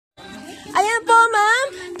Ayan po, ma'am.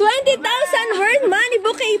 20,000 worth money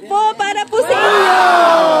bouquet po para po sa inyo.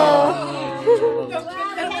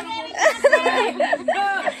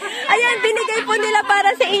 Ayan, binigay po nila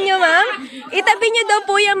para sa inyo, ma'am. Itabi nyo daw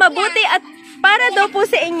po yung mabuti at para daw po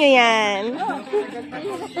sa inyo yan.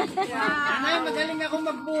 Ay, magaling ako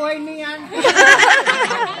magbuhay niyan.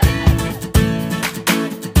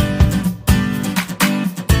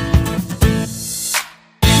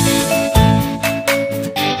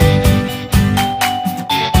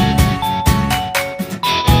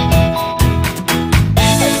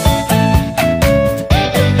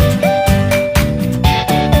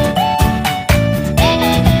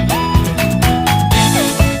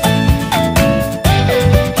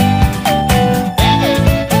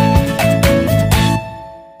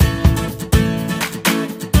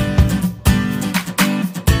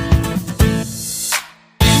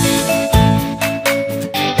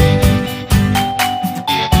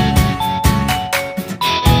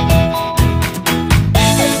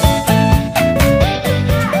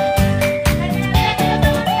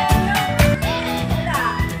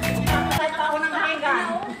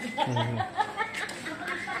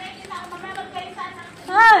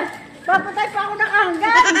 Papatay pa ako ng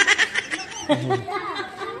hanggan.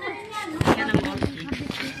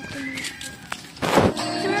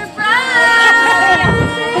 Surprise!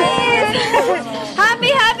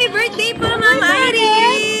 Happy birthday po, Ma'am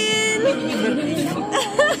Irene!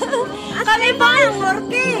 Kami po ang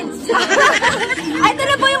orchids. Ay, ito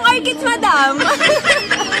na po yung orchids, madam.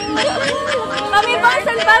 Kami po ang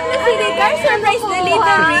San Pablo City Car Surprise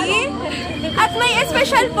Delivery. At may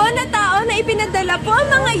espesyal po na tao na ipinadala po ang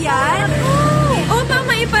mga yan upang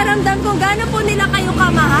maiparamdam kung gaano po nila kayo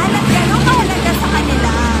kamahal at gano'ng kahalaga sa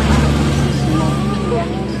kanila.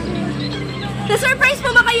 Na-surprise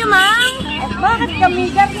po ba kayo, ma'am? Bakit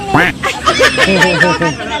kamigat ni?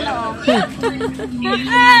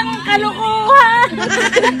 Ang kalukuhan!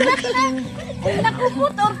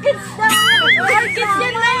 Nakupot, orchids na! Orchids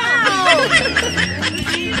yan na!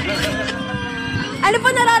 Ano po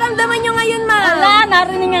nararamdaman nyo ngayon, ma'am? Wala,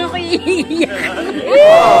 narinig ako iiyak.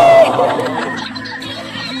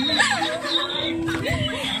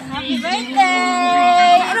 Happy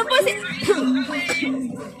birthday! Ano po si...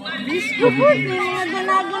 Diyos ko po, may mga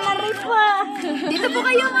gana-gana rin pa. Dito po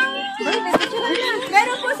kayo, ma'am.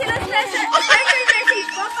 Meron po silang special message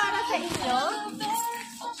po para sa inyo.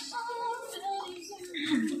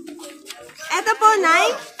 Eto po, Nay.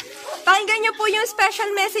 Pakinggan niyo po yung special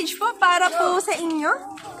message po para po sa inyo.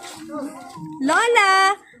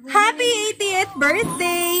 Lola, happy 80th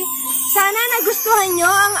birthday! Sana nagustuhan nyo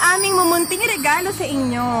ang aming mumunting regalo sa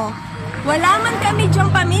inyo. Wala man kami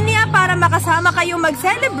diyang pamilya para makasama kayo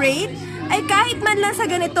mag-celebrate, ay kahit man lang sa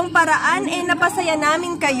ganitong paraan ay napasaya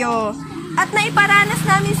namin kayo. At naiparanas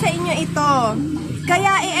namin sa inyo ito.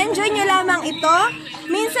 Kaya i-enjoy nyo lamang ito.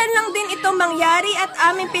 Minsan lang din ito mangyari at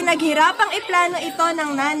aming pinaghirapang iplano ito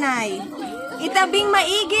ng nanay. Itabing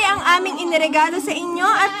maigi ang aming iniregalo sa inyo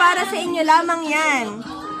at para sa inyo lamang yan.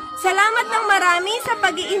 Salamat ng marami sa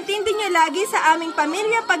pag-iintindi nyo lagi sa aming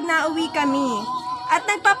pamilya pag nauwi kami. At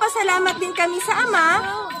nagpapasalamat din kami sa Ama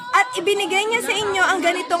at ibinigay niya sa inyo ang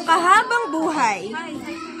ganitong kahabang buhay.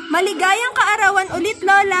 Maligayang kaarawan ulit,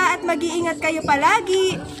 Lola, at mag-iingat kayo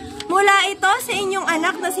palagi. Mula ito sa inyong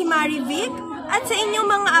anak na si Marivic at sa inyong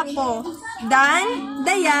mga apo, Dan,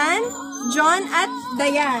 Diyan, John at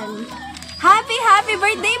Diane. Happy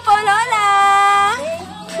birthday po, Lola!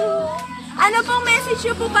 Ano pong message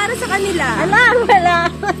nyo po para sa kanila? Wala.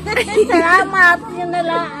 Salamat. Yun na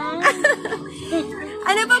lang.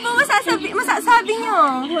 Ano pa po masasabi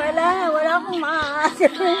nyo? Wala akong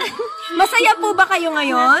maasabi. Masaya po ba kayo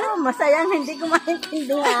ngayon? Masayang hindi ko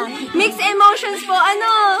maintindihan. Mixed emotions po,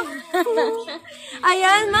 ano?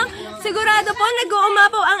 Ayan, ma'am. Sigurado po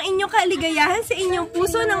nag-uumapaw ang inyong kaligayahan sa inyong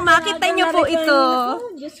puso nang makita nyo po ito.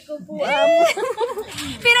 Diyos ko po.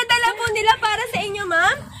 Pinadala po nila para sa inyo,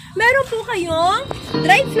 ma'am. Meron po kayong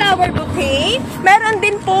dried flower bouquet. Meron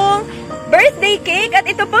din pong birthday cake. At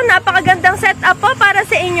ito po, napakagandang setup po para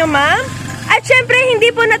sa inyo, ma'am. At syempre,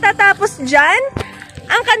 hindi po natatapos dyan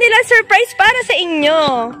ang kanilang surprise para sa inyo.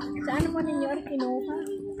 Saan mo ninyo kinuha?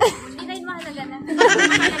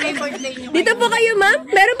 Dito po kayo, ma'am.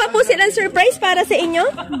 Meron pa po silang surprise para sa inyo.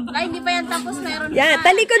 Ay, hindi pa yan tapos. Meron Yan,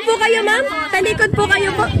 talikod po kayo, ma'am. Talikod po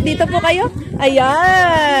kayo po. Dito po kayo.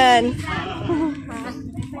 Ayan.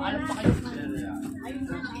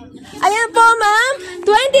 Ayan po, ma'am.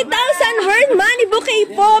 20,000 worth money bouquet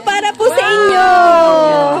po para po sa inyo.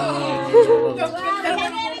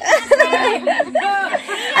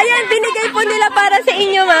 Ayan, binigay po nila para sa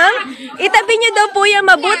inyo, ma'am. Itabi nyo daw po yung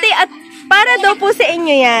mabuti at Para daw po sa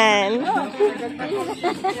inyo yan.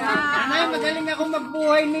 Nanay, magaling ako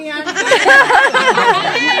magbuhay niyan.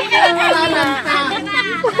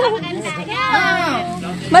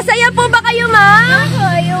 Masaya po ba kayo, ma'am?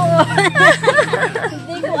 Ayo.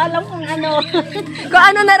 Hindi ko alam kung ano. Kung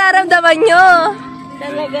ano nararamdaman nyo?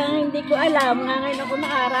 Talagang hindi ko alam. Ngayon ako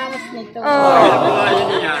nakaranas nito.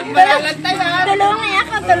 Malalantay yan. Tulungin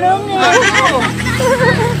ako, tulungin.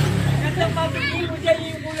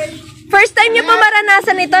 First time nyo po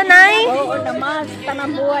maranasan ito, Nay? Oo naman,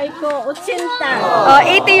 tanang buhay ko, 80. Oh,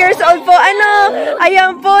 80 years old po. Ano?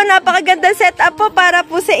 Ayan po, napakaganda setup po para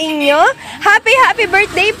po sa inyo. Happy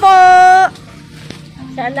birthday po!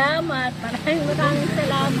 Salamat, maraming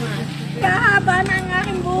salamat. Kahaba na ang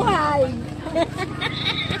aking buhay.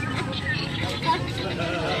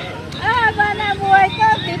 Haba na ang buhay ko,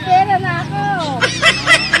 pipera na ako.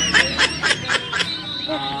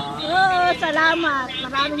 Oo, salamat.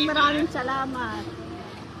 Maraming salamat.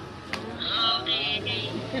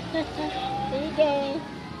 Sige.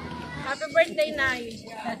 Happy birthday, Nay!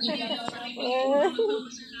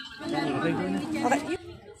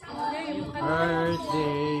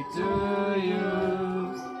 Birthday to you.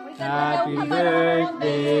 Happy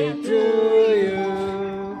birthday to you.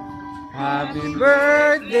 Happy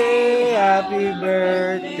birthday, happy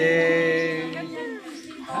birthday.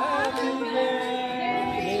 Happy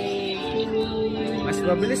birthday to you. Mas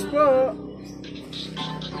mabilis po.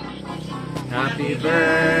 Happy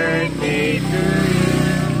birthday to you.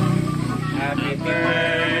 Happy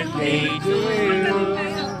birthday to you.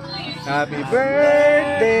 Happy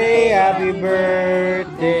birthday, happy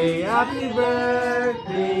birthday, happy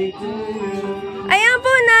birthday to you. Ayan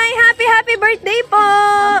po, Nay! Happy birthday po!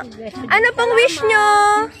 Ano pong wish nyo?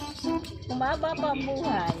 Kumaba pa ang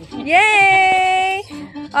buhay. Yay!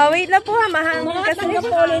 Oh, wait lang po ha, mahangin kasi. Mga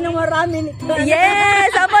puli ng marami nito.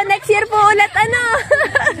 Yes! Opo, next year po ulit, ano?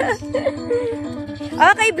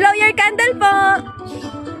 Okay, blow your candle po!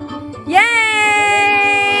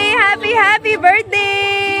 Yay! Happy birthday!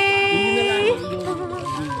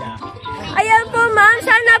 Ayan po, ma'am.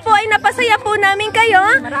 Sana po ay napasaya po namin kayo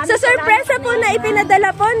sa sorpresa po na ipinadala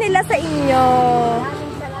po nila sa inyo.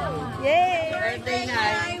 Yay! Birthday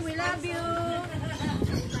night. We love you!